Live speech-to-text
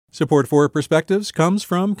Support for Perspectives comes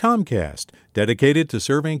from Comcast, dedicated to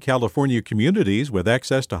serving California communities with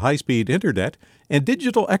access to high-speed internet and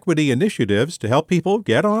digital equity initiatives to help people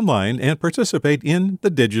get online and participate in the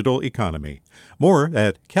digital economy. More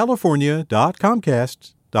at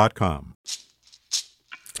california.comcast.com.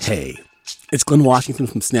 Hey, it's Glenn Washington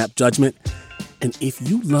from Snap Judgment, and if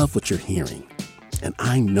you love what you're hearing, and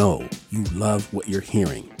I know you love what you're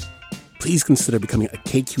hearing, please consider becoming a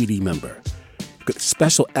KQED member. Get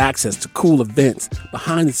special access to cool events,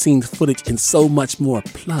 behind-the-scenes footage, and so much more.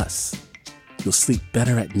 Plus, you'll sleep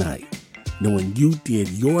better at night knowing you did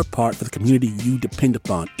your part for the community you depend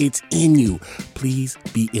upon. It's in you. Please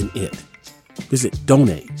be in it. Visit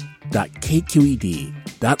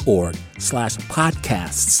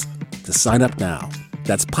donate.kqed.org/podcasts to sign up now.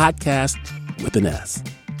 That's podcast with an S.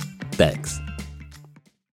 Thanks.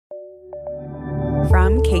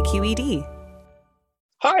 From KQED.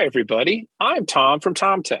 Hi, everybody. I'm Tom from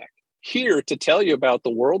TomTech, here to tell you about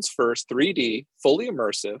the world's first 3D, fully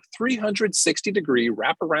immersive, 360-degree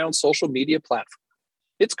wraparound social media platform.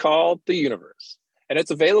 It's called The Universe, and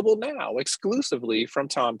it's available now exclusively from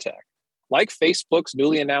TomTech. Like Facebook's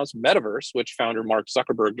newly announced Metaverse, which founder Mark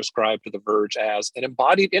Zuckerberg described to The Verge as an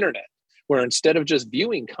embodied internet, where instead of just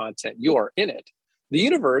viewing content, you are in it. The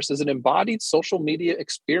Universe is an embodied social media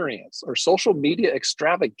experience, or social media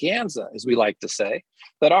extravaganza, as we like to say,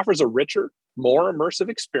 that offers a richer, more immersive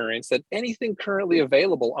experience than anything currently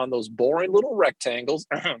available on those boring little rectangles,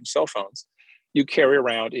 cell phones, you carry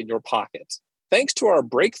around in your pockets. Thanks to our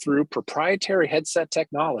breakthrough proprietary headset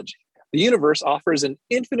technology, the Universe offers an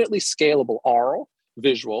infinitely scalable aural,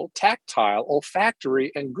 visual, tactile,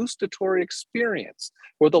 olfactory, and gustatory experience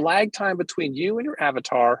where the lag time between you and your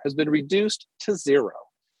avatar has been reduced to 0.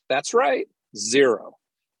 That's right, 0.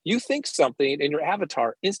 You think something and your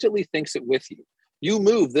avatar instantly thinks it with you. You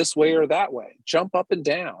move this way or that way, jump up and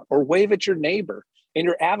down, or wave at your neighbor, and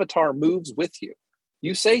your avatar moves with you.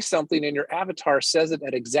 You say something and your avatar says it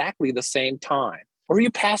at exactly the same time. Or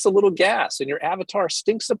you pass a little gas and your avatar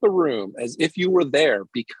stinks up the room as if you were there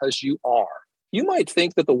because you are. You might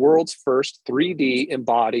think that the world's first 3D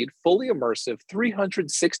embodied, fully immersive,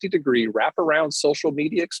 360-degree wraparound social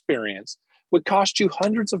media experience would cost you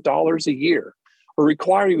hundreds of dollars a year, or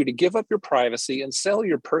require you to give up your privacy and sell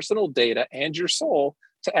your personal data and your soul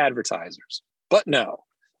to advertisers. But no,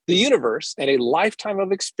 the Universe and a lifetime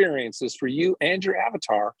of experiences for you and your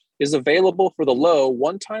avatar is available for the low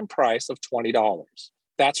one-time price of $20.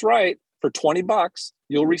 That's right, for $20,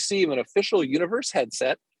 you'll receive an official Universe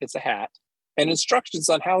headset, it's a hat, and instructions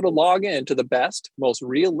on how to log in to the best, most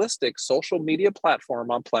realistic social media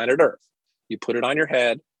platform on planet Earth. You put it on your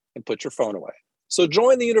head and put your phone away. So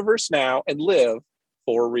join the Universe now and live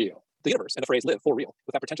for real. The Universe and the phrase live for real,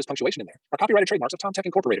 with that pretentious punctuation in there, are copyrighted trademarks of TomTech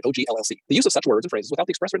Incorporated, OG LLC. The use of such words and phrases without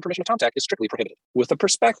the express written permission of TomTech is strictly prohibited. With a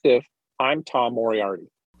perspective, I'm Tom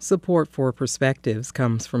Moriarty. Support for Perspectives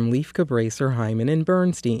comes from Leif Cabraser, Hyman, and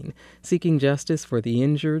Bernstein, seeking justice for the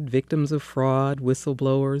injured, victims of fraud,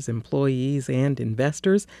 whistleblowers, employees, and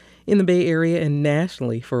investors in the Bay Area and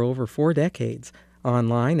nationally for over 4 decades.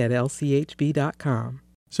 Online at lchb.com.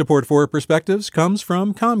 Support for Perspectives comes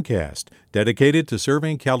from Comcast, dedicated to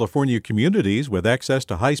serving California communities with access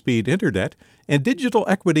to high-speed internet and digital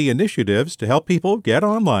equity initiatives to help people get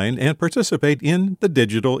online and participate in the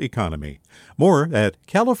digital economy. More at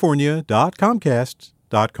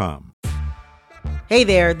california.comcast.com. Hey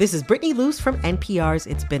there, this is Brittany Luce from NPR's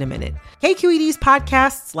It's Been a Minute. KQED's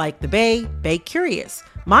podcasts like The Bay, Bay Curious,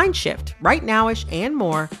 Mind Shift, Right Nowish, and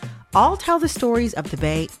more all tell the stories of the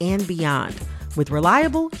Bay and beyond with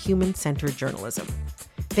reliable, human-centered journalism.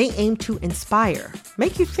 They aim to inspire,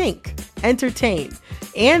 make you think, entertain,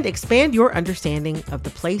 and expand your understanding of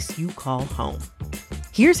the place you call home.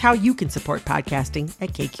 Here's how you can support podcasting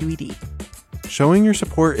at KQED. Showing your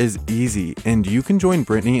support is easy, and you can join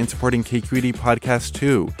Brittany in supporting KQED podcasts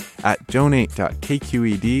too at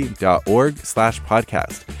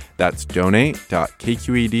donate.kqed.org/podcast. That's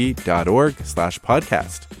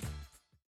donate.kqed.org/podcast.